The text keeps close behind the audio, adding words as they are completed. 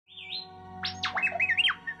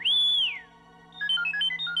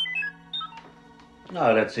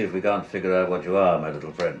Now let's see if we can't figure out what you are, my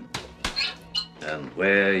little friend, and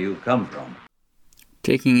where you come from.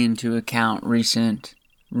 Taking into account recent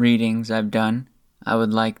readings I've done, I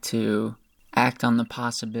would like to act on the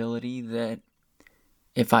possibility that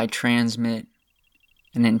if I transmit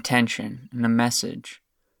an intention and a message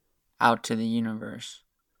out to the universe,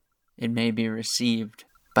 it may be received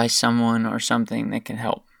by someone or something that can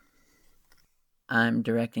help. I'm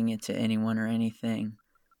directing it to anyone or anything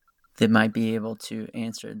that might be able to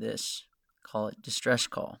answer this, call it distress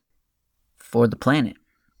call, for the planet.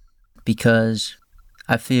 Because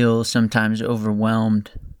I feel sometimes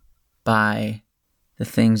overwhelmed by the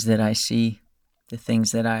things that I see, the things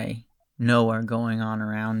that I know are going on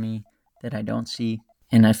around me that I don't see.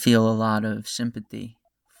 And I feel a lot of sympathy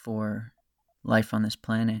for life on this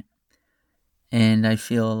planet. And I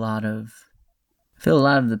feel a lot of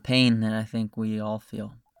the pain that I think we all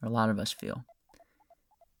feel, or a lot of us feel.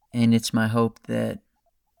 And it's my hope that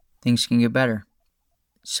things can get better.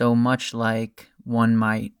 So much like one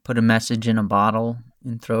might put a message in a bottle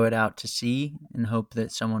and throw it out to sea and hope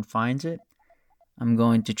that someone finds it, I'm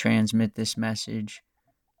going to transmit this message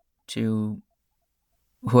to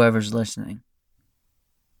whoever's listening,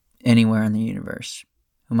 anywhere in the universe,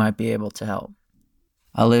 who might be able to help.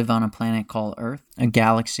 I live on a planet called Earth, a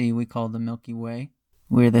galaxy we call the Milky Way.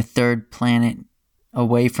 We're the third planet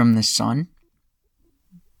away from the sun.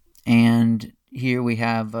 And here we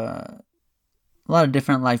have a lot of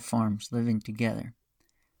different life forms living together.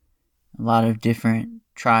 A lot of different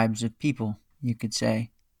tribes of people, you could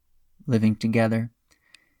say, living together.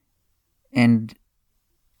 And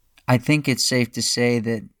I think it's safe to say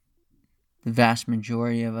that the vast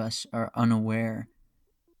majority of us are unaware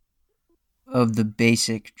of the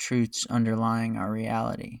basic truths underlying our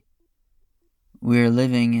reality. We're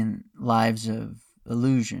living in lives of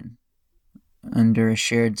illusion, under a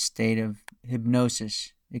shared state of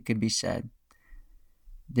hypnosis, it could be said.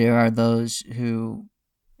 There are those who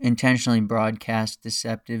intentionally broadcast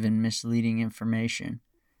deceptive and misleading information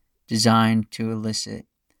designed to elicit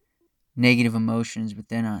negative emotions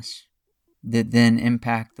within us that then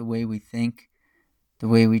impact the way we think, the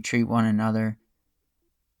way we treat one another,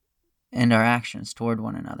 and our actions toward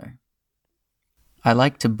one another. I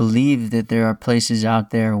like to believe that there are places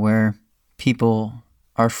out there where people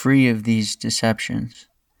are free of these deceptions,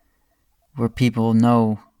 where people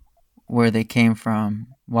know where they came from,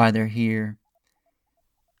 why they're here,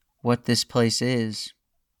 what this place is,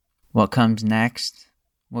 what comes next,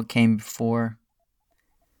 what came before.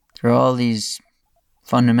 There are all these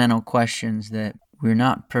fundamental questions that we're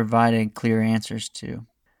not provided clear answers to.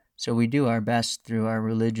 So we do our best through our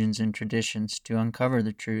religions and traditions to uncover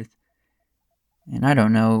the truth. And I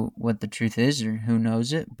don't know what the truth is or who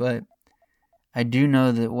knows it, but I do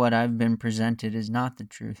know that what I've been presented is not the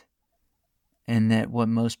truth, and that what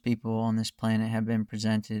most people on this planet have been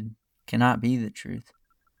presented cannot be the truth.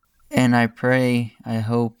 And I pray, I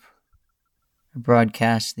hope, I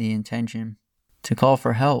broadcast the intention to call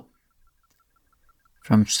for help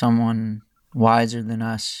from someone wiser than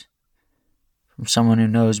us, from someone who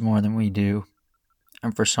knows more than we do,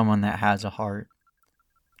 and for someone that has a heart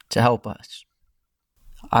to help us.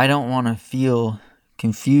 I don't want to feel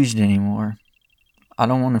confused anymore. I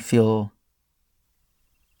don't want to feel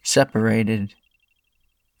separated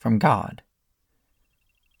from God.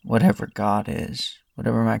 Whatever God is,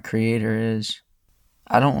 whatever my Creator is.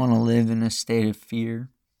 I don't want to live in a state of fear.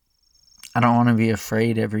 I don't want to be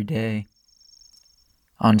afraid every day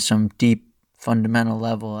on some deep, fundamental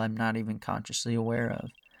level I'm not even consciously aware of,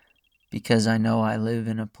 because I know I live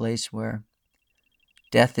in a place where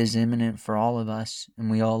death is imminent for all of us, and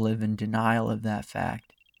we all live in denial of that fact.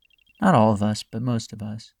 Not all of us, but most of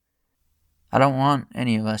us. I don't want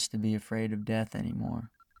any of us to be afraid of death anymore.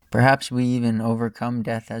 Perhaps we even overcome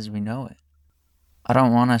death as we know it. I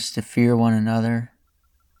don't want us to fear one another.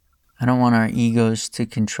 I don't want our egos to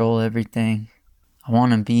control everything. I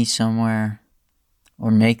want to be somewhere, or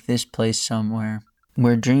make this place somewhere,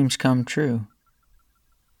 where dreams come true,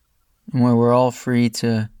 and where we're all free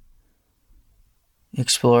to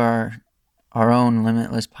explore our own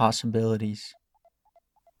limitless possibilities,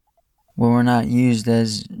 where we're not used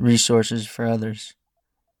as resources for others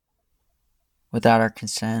without our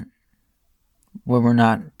consent, where we're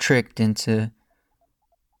not tricked into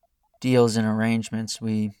deals and arrangements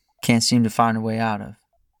we can't seem to find a way out of.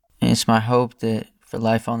 And it's my hope that for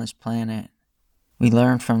life on this planet, we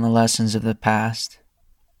learn from the lessons of the past,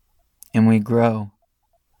 and we grow,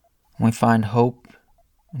 and we find hope,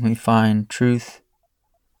 and we find truth,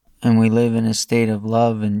 and we live in a state of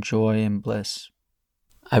love and joy and bliss.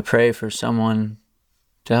 I pray for someone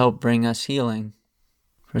to help bring us healing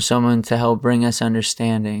for someone to help bring us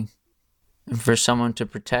understanding, and for someone to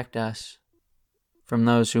protect us from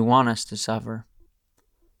those who want us to suffer,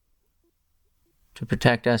 to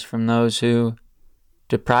protect us from those who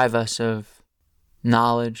deprive us of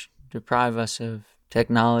knowledge, deprive us of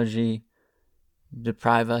technology,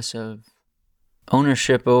 deprive us of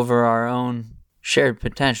ownership over our own shared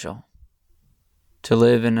potential to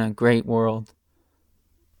live in a great world.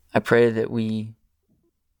 I pray that we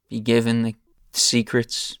be given the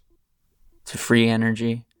secrets to free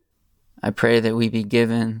energy. I pray that we be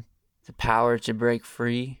given the power to break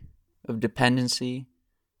free of dependency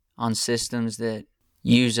on systems that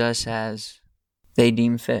use us as they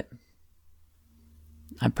deem fit.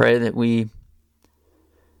 I pray that we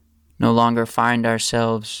no longer find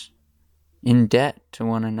ourselves in debt to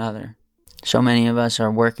one another. So many of us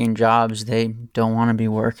are working jobs they don't want to be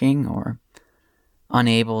working, or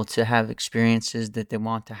unable to have experiences that they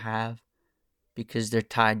want to have because they're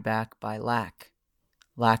tied back by lack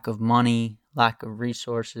of money, lack of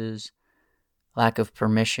resources, lack of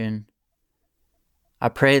permission. I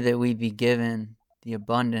pray that we be given the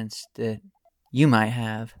abundance that you might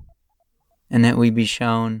have, and that we be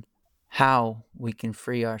shown how we can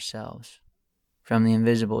free ourselves from the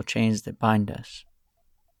invisible chains that bind us.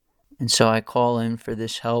 And so I call in for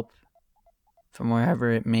this help from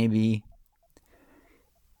wherever it may be,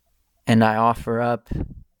 and I offer up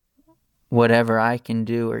whatever I can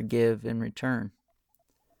do or give in return,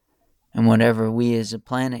 and whatever we as a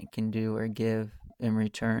planet can do or give in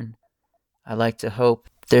return. I like to hope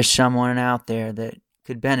there's someone out there that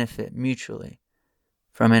could benefit mutually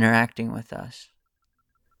from interacting with us,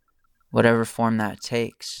 whatever form that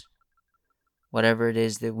takes, whatever it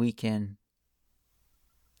is that we can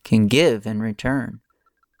give in return.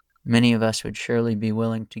 Many of us would surely be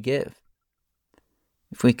willing to give.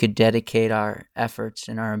 If we could dedicate our efforts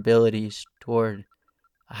and our abilities toward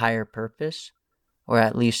a higher purpose, or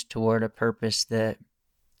at least toward a purpose that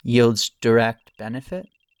yields direct benefit,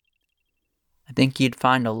 I think you'd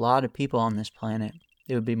find a lot of people on this planet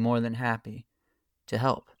that would be more than happy to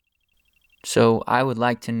help. So I would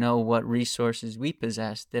like to know what resources we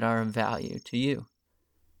possess that are of value to you.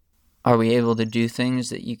 Are we able to do things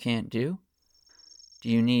that you can't do? Do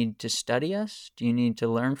you need to study us? Do you need to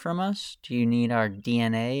learn from us? Do you need our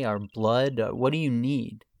DNA, our blood? What do you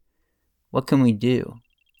need? What can we do?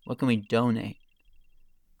 What can we donate?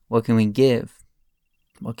 What can we give?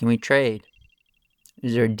 What can we trade?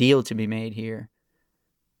 Is there a deal to be made here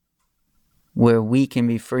where we can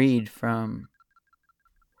be freed from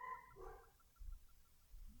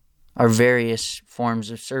our various forms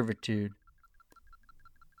of servitude,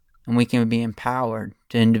 and we can be empowered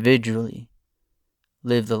to individually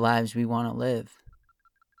live the lives we want to live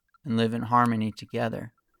and live in harmony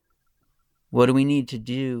together? What do we need to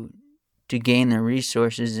do to gain the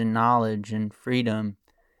resources and knowledge and freedom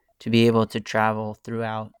to be able to travel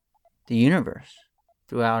throughout the universe,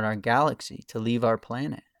 throughout our galaxy, to leave our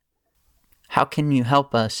planet? How can you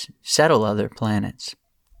help us settle other planets?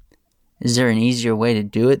 Is there an easier way to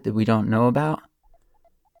do it that we don't know about?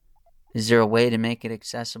 Is there a way to make it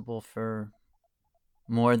accessible for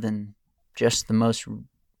more than just the most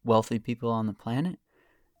wealthy people on the planet?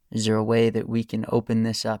 Is there a way that we can open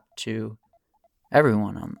this up to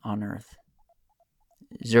everyone on Earth?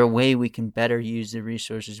 Is there a way we can better use the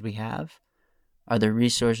resources we have? Are there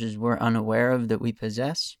resources we're unaware of that we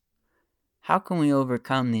possess? How can we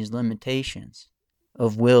overcome these limitations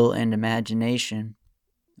of will and imagination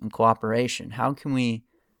and cooperation? How can we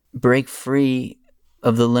break free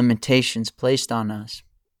of the limitations placed on us?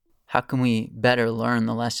 How can we better learn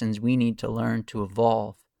the lessons we need to learn to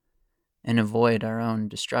evolve and avoid our own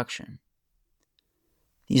destruction?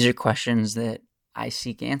 These are questions that I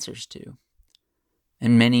seek answers to,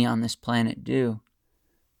 and many on this planet do.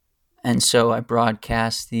 And so I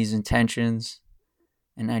broadcast these intentions,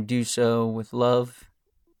 and I do so with love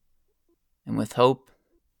and with hope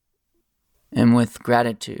and with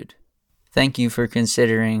gratitude. Thank you for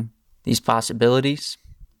considering these possibilities,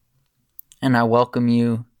 and I welcome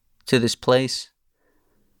you to this place,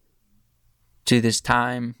 to this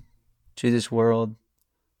time, to this world,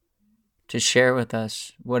 to share with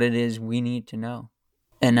us what it is we need to know.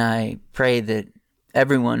 And I pray that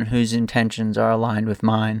everyone whose intentions are aligned with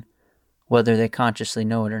mine, whether they consciously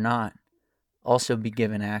know it or not, also be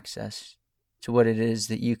given access to what it is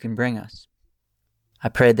that you can bring us. I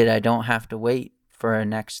pray that I don't have to wait for a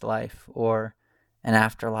next life or an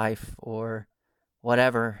afterlife or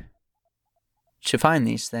whatever to find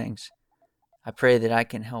these things. I pray that I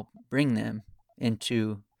can help bring them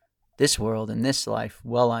into this world and this life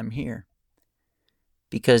while I'm here.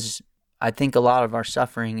 Because I think a lot of our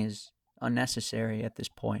suffering is unnecessary at this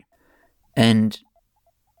point. And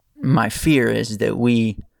my fear is that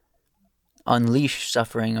we unleash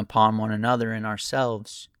suffering upon one another and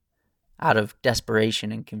ourselves out of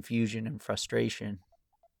desperation and confusion and frustration.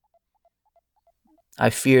 I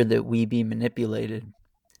fear that we be manipulated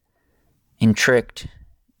and tricked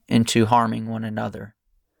into harming one another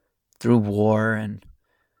through war and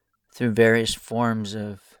through various forms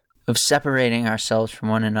of separating ourselves from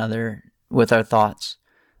one another with our thoughts,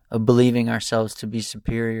 of believing ourselves to be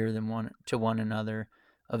superior to one another,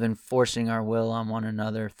 of enforcing our will on one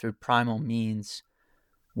another through primal means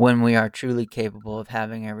when we are truly capable of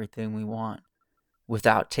having everything we want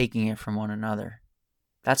without taking it from one another.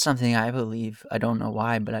 That's something I believe. I don't know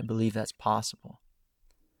why, but I believe that's possible.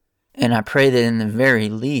 And I pray that in the very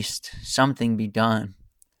least, something be done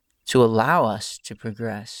to allow us to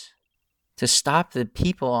progress, to stop the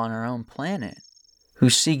people on our own planet who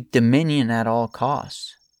seek dominion at all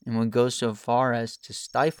costs and would go so far as to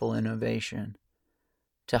stifle innovation,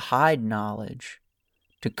 to hide knowledge,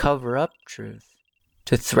 to cover up truth,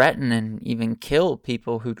 to threaten and even kill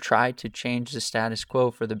people who try to change the status quo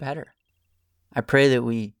for the better. I pray that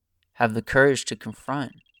we have the courage to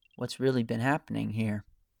confront what's really been happening here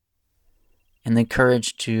and the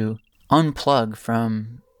courage to unplug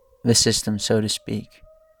from the system, so to speak.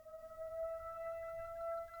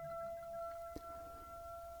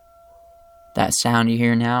 That sound you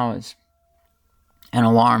hear now is an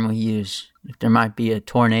alarm we use if there might be a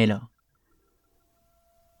tornado.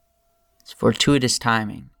 It's fortuitous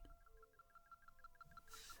timing.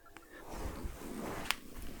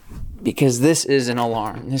 Because this is an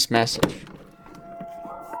alarm, this message.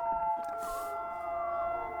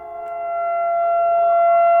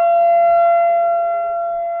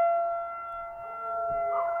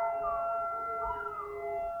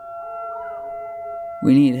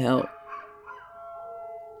 We need help.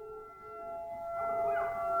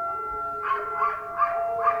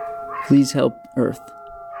 Please help Earth.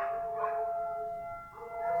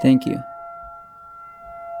 Thank you.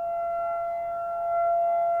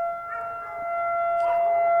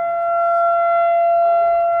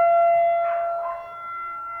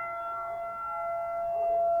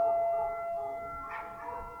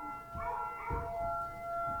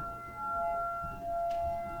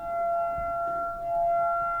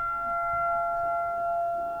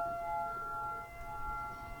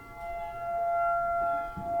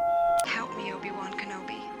 Help me, Obi-Wan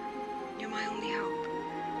Kenobi. You're my only hope.